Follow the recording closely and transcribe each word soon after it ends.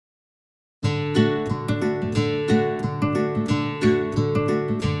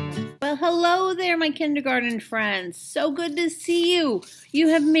my kindergarten friends. So good to see you. You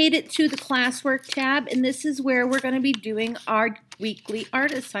have made it to the classwork tab, and this is where we're going to be doing our weekly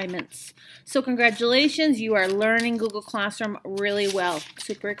art assignments. So congratulations, you are learning Google Classroom really well.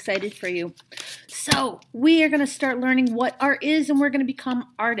 Super excited for you. So we are going to start learning what art is, and we're going to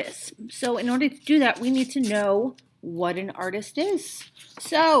become artists. So in order to do that, we need to know what an artist is.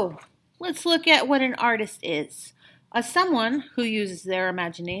 So let's look at what an artist is. Someone who uses their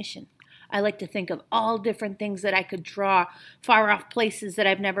imagination. I like to think of all different things that I could draw, far off places that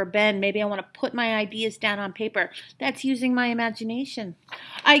I've never been. Maybe I want to put my ideas down on paper. That's using my imagination.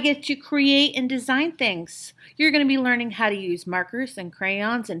 I get to create and design things. You're going to be learning how to use markers and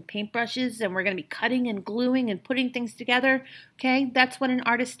crayons and paintbrushes, and we're going to be cutting and gluing and putting things together. Okay, that's what an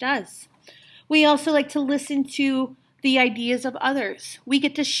artist does. We also like to listen to the ideas of others. We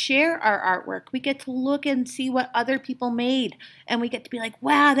get to share our artwork. We get to look and see what other people made. And we get to be like,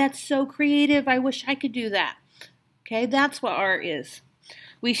 wow, that's so creative. I wish I could do that. Okay, that's what art is.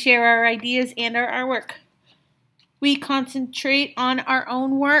 We share our ideas and our artwork. We concentrate on our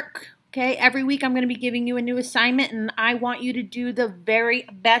own work. Okay, every week I'm going to be giving you a new assignment, and I want you to do the very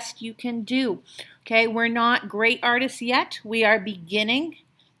best you can do. Okay, we're not great artists yet. We are beginning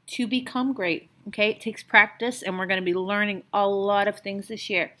to become great. Okay, it takes practice, and we're going to be learning a lot of things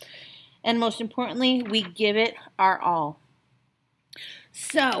this year. And most importantly, we give it our all.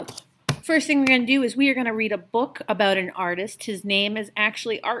 So, first thing we're going to do is we are going to read a book about an artist. His name is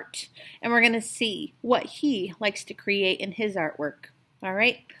actually Art, and we're going to see what he likes to create in his artwork. All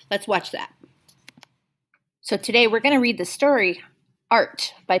right, let's watch that. So today we're going to read the story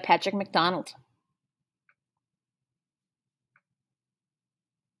Art by Patrick McDonnell.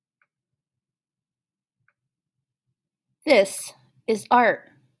 This is art.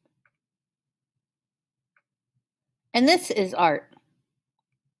 And this is art.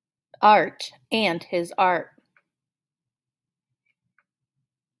 Art and his art.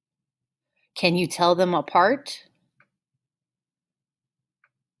 Can you tell them apart?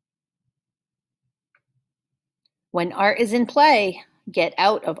 When art is in play, get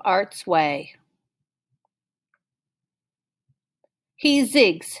out of art's way. He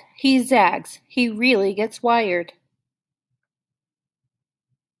zigs, he zags, he really gets wired.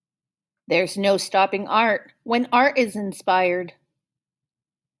 There's no stopping art when art is inspired.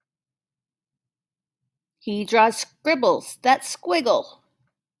 He draws scribbles that squiggle.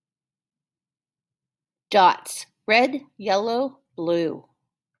 Dots, red, yellow, blue.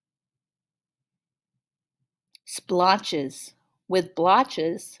 Splotches with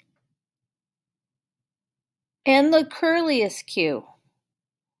blotches. And the curliest cue.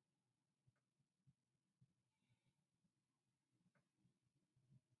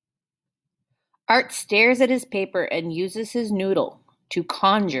 Art stares at his paper and uses his noodle to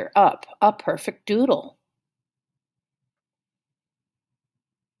conjure up a perfect doodle.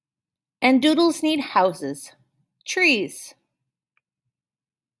 And doodles need houses, trees,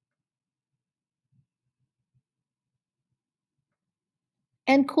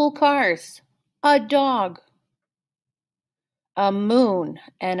 and cool cars, a dog, a moon,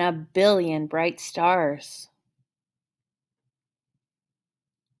 and a billion bright stars.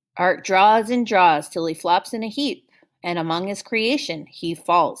 Art draws and draws till he flops in a heap, and among his creation he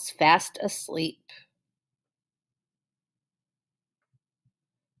falls fast asleep.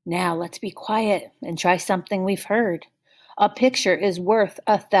 Now let's be quiet and try something we've heard. A picture is worth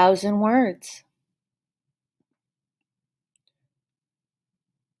 1,000 words.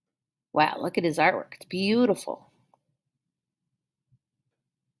 Wow, look at his artwork. It's beautiful.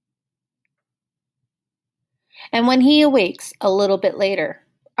 And when he awakes a little bit later,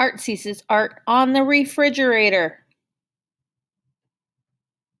 Art sees his art on the refrigerator.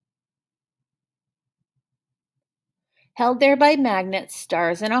 Held there by magnets,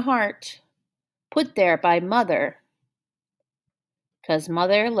 stars, and a heart. Put there by Mother, 'cause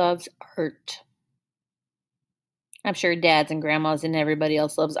Mother loves art. I'm sure dads and grandmas and everybody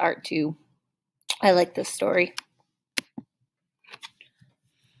else loves art too. I like this story.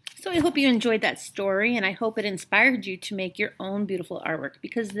 So I hope you enjoyed that story, and I hope it inspired you to make your own beautiful artwork,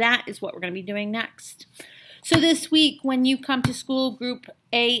 because that is what we're going to be doing next. So this week, when you come to school, group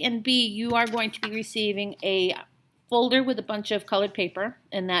A and B, you are going to be receiving a folder with a bunch of colored paper,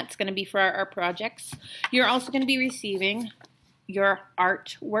 and that's going to be for our art projects. You're also going to be receiving your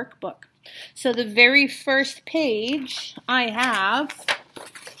art workbook. So the very first page I have,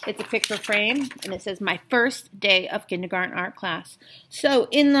 it's a picture frame, and it says, my first day of kindergarten art class. So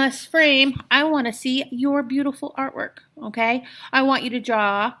in this frame, I want to see your beautiful artwork, okay? I want you to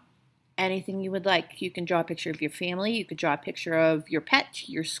draw anything you would like. You can draw a picture of your family. You could draw a picture of your pet,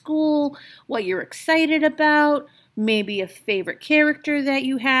 your school, what you're excited about, maybe a favorite character that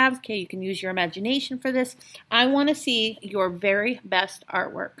you have. Okay, you can use your imagination for this. I want to see your very best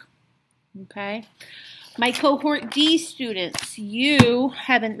artwork. Okay. My cohort D students, you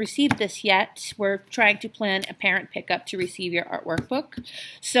haven't received this yet. We're trying to plan a parent pickup to receive your artwork book.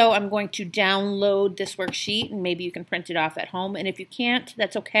 So I'm going to download this worksheet and maybe you can print it off at home. And if you can't,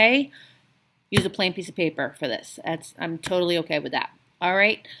 that's okay. Use a plain piece of paper for this. I'm totally okay with that. All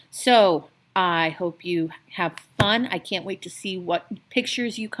right. So I hope you have fun. I can't wait to see what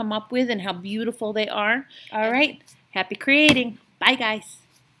pictures you come up with and how beautiful they are. All right. Happy creating. Bye, guys.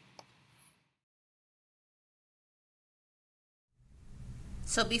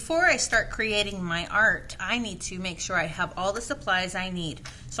 So before I start creating my art, I need to make sure I have all the supplies I need.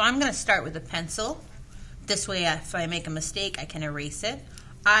 So I'm going to start with a pencil. This way, if I make a mistake, I can erase it.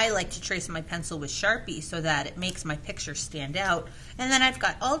 I like to trace my pencil with Sharpie so that it makes my picture stand out. And then I've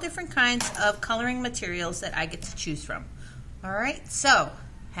got all different kinds of coloring materials that I get to choose from. All right, so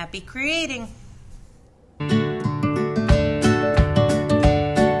happy creating.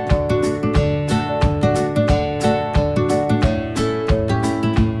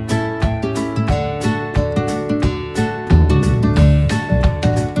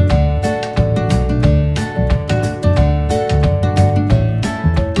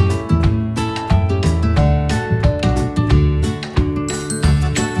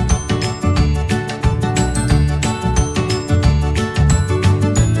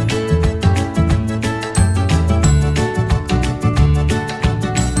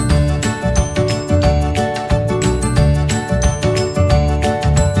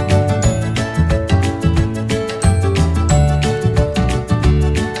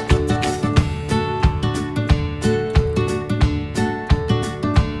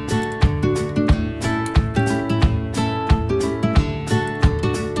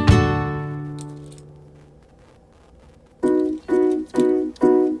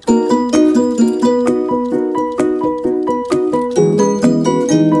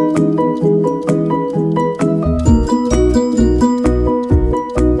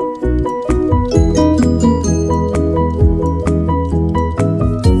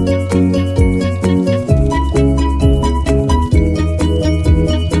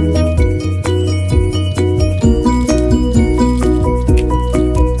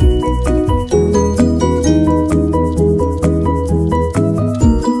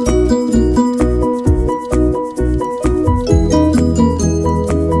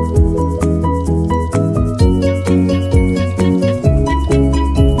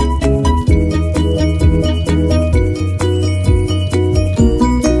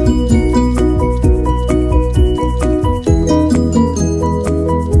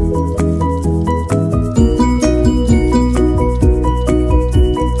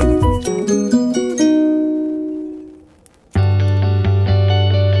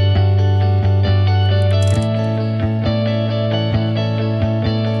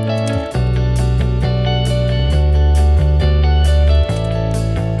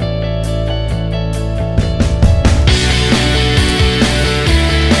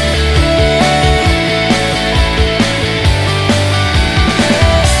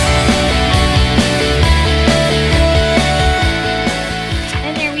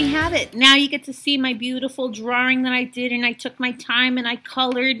 Now you get to see my beautiful drawing that I did, and I took my time and I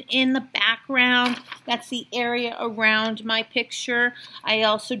colored in the background. That's the area around my picture. I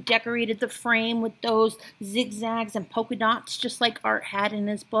also decorated the frame with those zigzags and polka dots, just like Art had in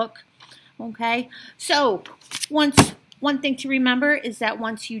his book. Okay, so one thing to remember is that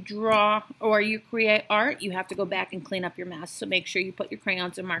once you draw or you create art, you have to go back and clean up your mess. So make sure you put your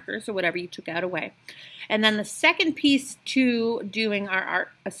crayons and markers or whatever you took out away. And then the second piece to doing our art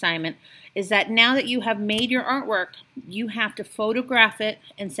assignment is that now that you have made your artwork, you have to photograph it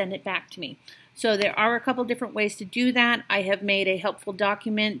and send it back to me. So there are a couple different ways to do that. I have made a helpful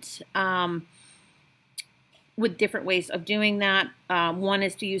document with different ways of doing that. One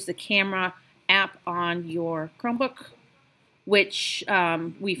is to use the camera app on your Chromebook, which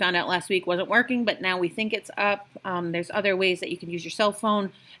we found out last week wasn't working, but now we think it's up. There's other ways that you can use your cell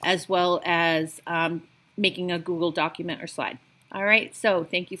phone, as well as making a Google document or slide. All right, so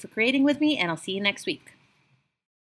thank you for creating with me, and I'll see you next week.